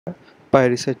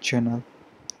Pyresearch channel.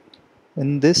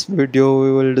 In this video,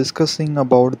 we will discussing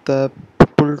about the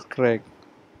pull track,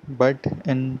 but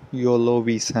in YOLO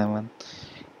v7.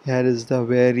 Here is the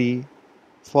very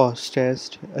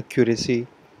fastest accuracy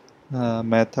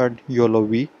method YOLO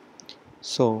v.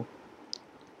 So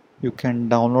you can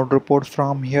download report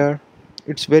from here.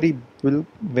 It's very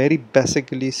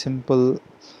basically simple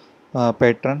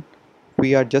pattern.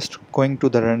 We are just going to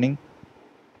the running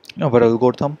our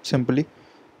algorithm simply.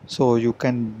 So you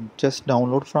can just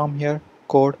download from here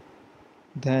code,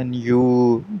 then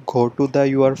you go to the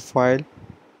your file.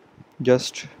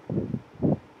 Just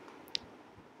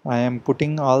I am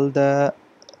putting all the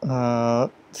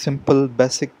simple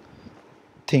basic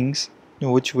things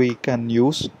which we can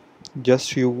use.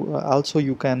 Just you also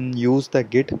you can use the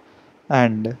git,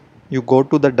 and you go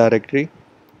to the directory.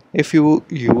 If you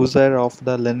user of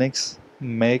the Linux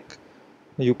make,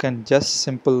 you can just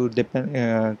simple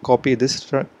copy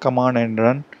this command and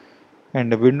run.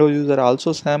 And the Windows user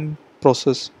also same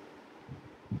process.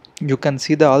 You can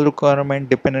see the all requirement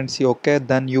dependency. Okay,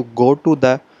 then you go to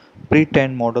the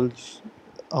pre-trained models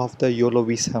of the YOLO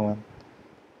v7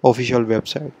 official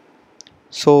website.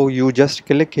 So you just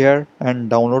click here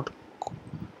and download.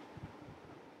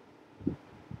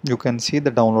 You can see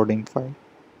the downloading file.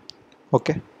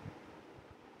 Okay,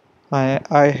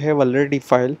 I have already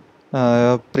file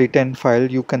pre-trained file.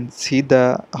 You can see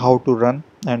the how to run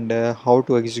and how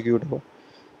to execute.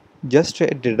 Just a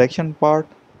detection part,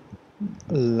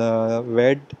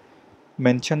 wait,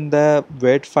 mention the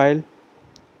wait file.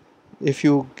 If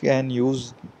you can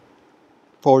use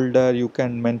folder, you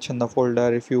can mention the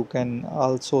folder. If you can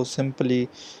also simply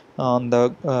on the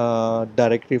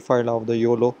directory file of the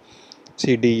YOLO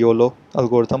cd YOLO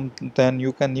algorithm, then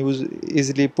you can use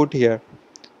easily put here.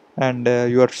 And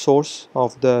your source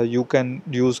of the, you can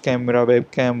use camera,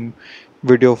 webcam,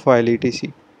 video file,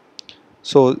 etc.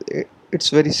 So it's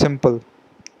very simple.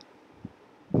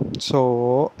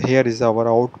 So here is our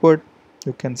output.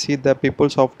 You can see the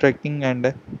people's of tracking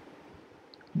and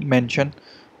mention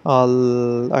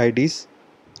all IDs.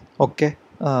 Okay,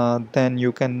 then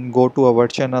you can go to our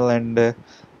channel and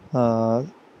uh,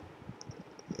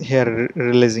 here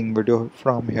releasing video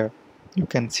from here. You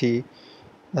can see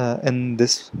in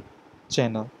this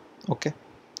channel. Okay,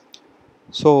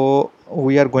 so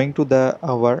we are going to the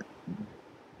our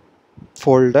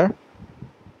folder.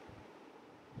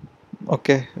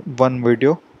 Okay, one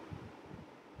video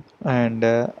and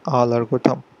all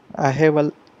algorithm. I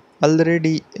have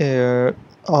already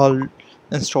all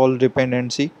installed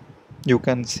dependency. You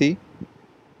can see,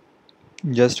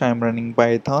 just I am running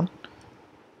Python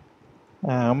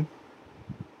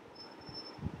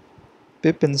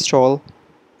pip install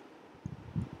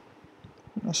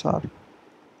sorry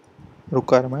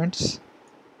requirements.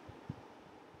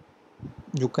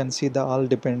 You can see the all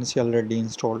dependency already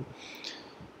installed.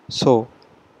 So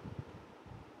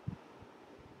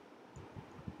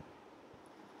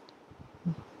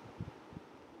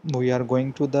we are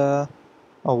going to the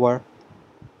our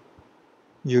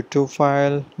YouTube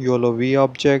file YOLOv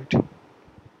object.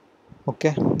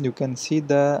 Okay, you can see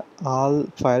the all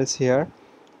files here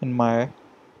in my,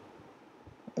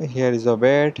 here is a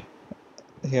wait,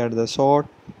 here the sort.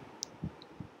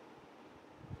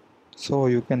 So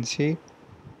you can see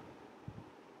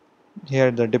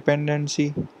here the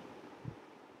dependency,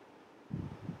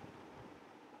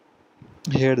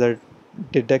 here the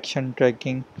detection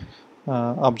tracking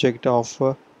object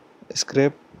of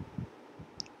script,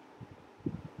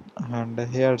 and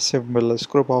here symbol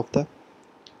script of the.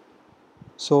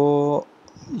 So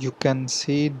you can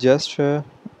see just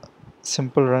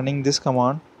simple running this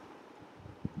command.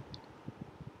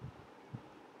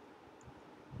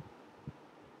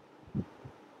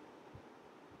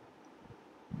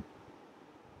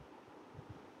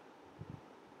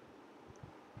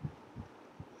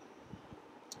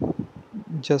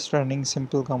 Just running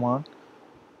simple command.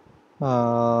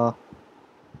 You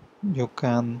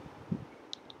can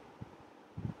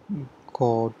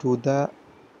go to the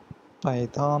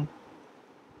python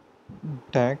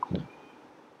tag.py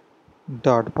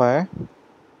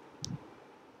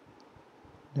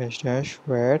dash dash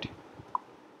wait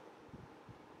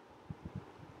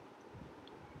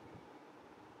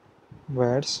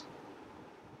where's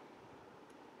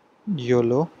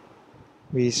YOLO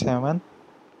v7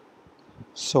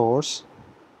 source.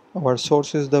 Our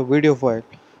source is the video file,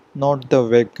 not the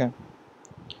webcam.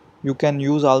 You can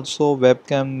use also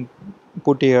webcam,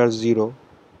 put here 0.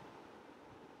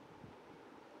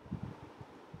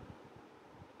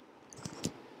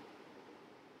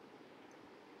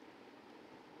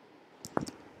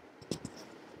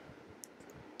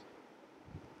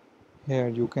 Here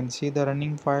you can see the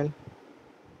running file.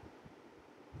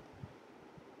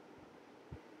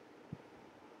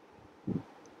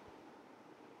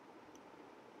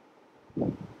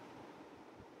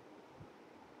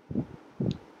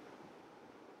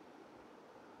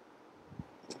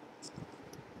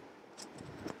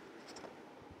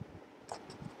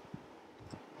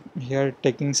 Here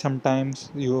taking sometimes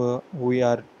we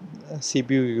are a CPU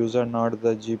user, not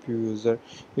the GPU user.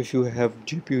 If you have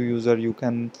GPU user, you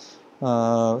can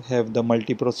have the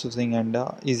multiprocessing and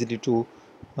easily to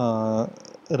uh,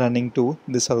 running to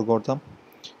this algorithm.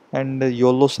 And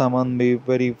YOLO7 be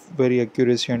very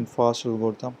accuracy and fast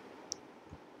algorithm.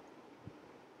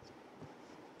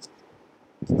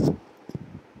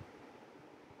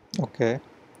 Okay,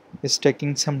 it's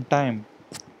taking some time.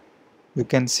 You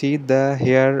can see the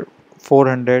here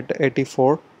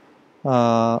 484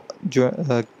 uh,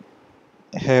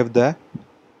 have the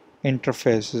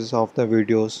interfaces of the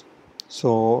videos.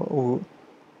 So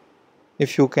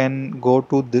if you can go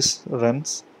to this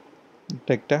runs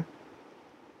detector,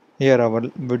 here our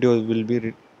videos will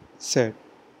be set.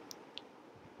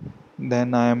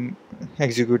 Then I am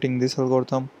executing this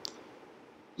algorithm.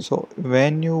 So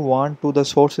when you want to the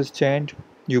sources change,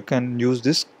 you can use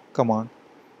this command.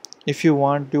 If you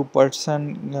want to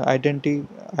person identity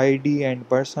ID and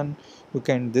person, you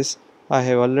can this. I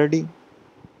have already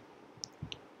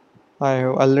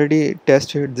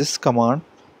tested this command.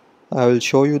 I will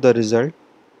show you the result.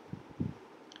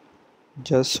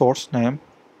 Just source name.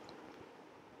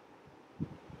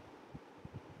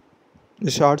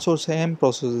 It's also same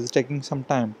process, is taking some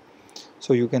time.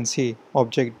 So you can see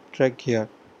object track here.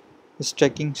 It's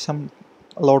taking some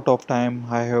a lot of time.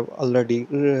 I have already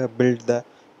built the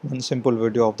one simple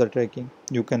video of the tracking.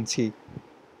 You can see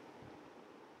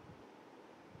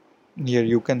here,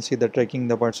 you can see the tracking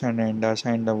the person and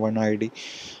assign the one ID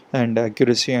and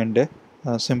accuracy and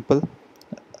simple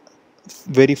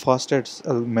very fastest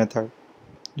method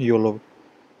YOLO.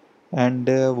 And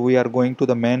we are going to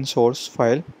the main source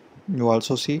file. You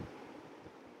also see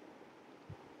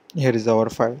here is our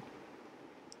file.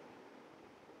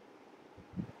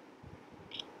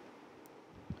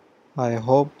 I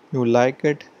hope you like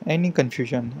it. Any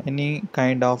confusion, any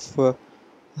kind of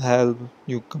help,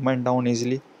 you comment down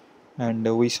easily,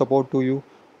 and we support to you.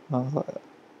 uh,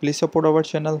 Please support our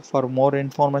channel for more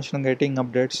information getting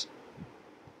updates.